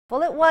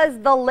Well, it was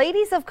the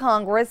ladies of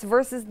Congress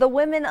versus the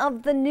women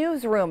of the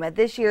newsroom at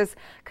this year's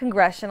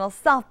Congressional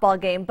softball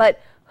game. But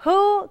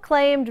who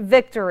claimed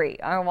victory?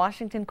 Our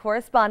Washington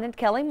correspondent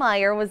Kelly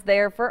Meyer was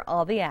there for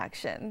all the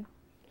action.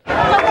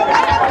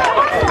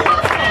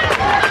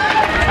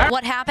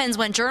 What happens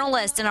when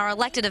journalists and our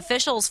elected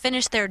officials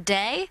finish their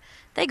day?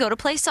 They go to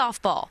play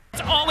softball.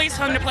 It's always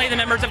fun to play the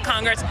members of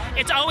Congress.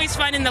 It's always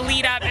fun in the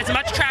lead up, as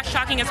much trash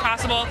talking as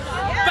possible.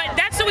 But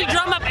that's so we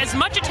drum up as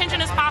much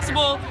attention as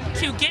possible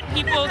to get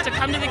people to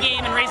come to the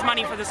game and raise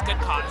money for this good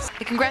cause.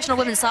 The Congressional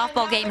Women's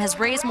Softball Game has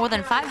raised more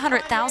than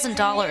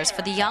 $500,000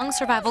 for the Young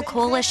Survival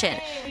Coalition.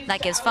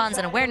 That gives funds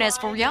and awareness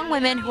for young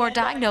women who are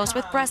diagnosed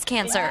with breast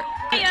cancer.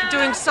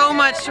 Doing so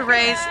much to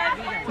raise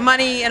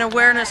money and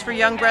awareness for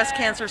young breast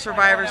cancer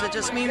survivors. It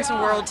just means the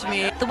world to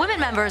me. The women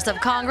members of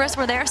Congress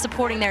were there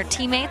supporting their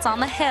teammates on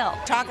the Hill.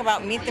 Talk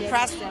about meet the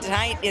press.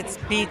 Tonight it's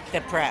beat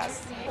the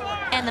press.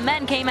 And the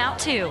men came out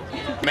too.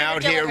 I'm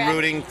out here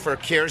rooting for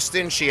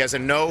Kirsten. She has a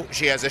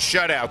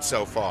shutout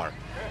so far.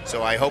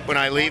 So I hope when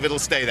I leave it'll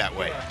stay that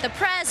way. The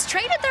press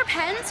traded their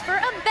pens for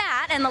a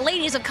bat, and the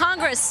ladies of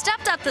Congress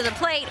stepped up to the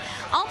plate,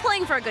 all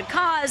playing for a good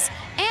cause,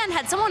 and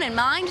had someone in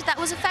mind that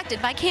was affected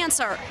by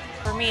cancer.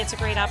 For me, it's a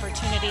great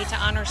opportunity to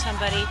honor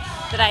somebody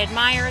that I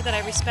admire, that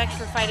I respect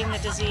for fighting the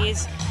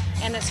disease,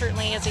 and that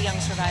certainly is a young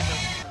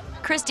survivor.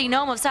 Christy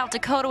Nome of South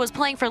Dakota was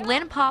playing for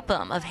Lynn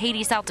Popham of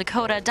Haiti, South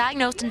Dakota,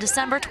 diagnosed in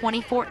December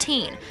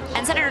 2014.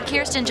 And Senator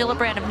Kirsten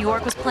Gillibrand of New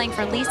York was playing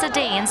for Lisa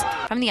Daines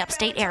from the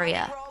upstate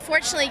area.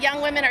 Fortunately,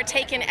 young women are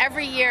taken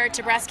every year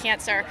to breast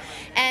cancer,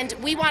 and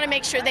we want to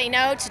make sure they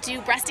know to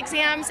do breast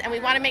exams, and we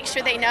want to make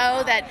sure they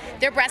know that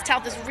their breast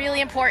health is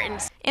really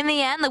important. In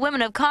the end, the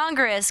women of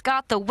Congress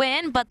got the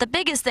win, but the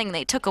biggest thing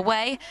they took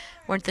away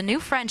were the new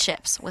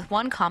friendships with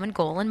one common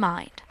goal in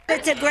mind.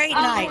 It's a great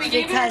night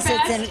because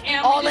it's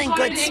all in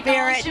good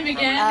spirit,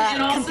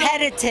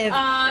 competitive,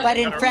 but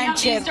in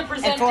friendship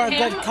and for a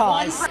good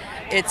cause.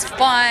 It's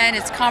fun,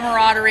 it's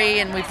camaraderie,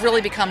 and we've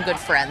really become good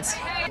friends.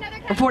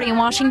 Reporting in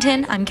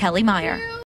Washington, I'm Kelly Meyer.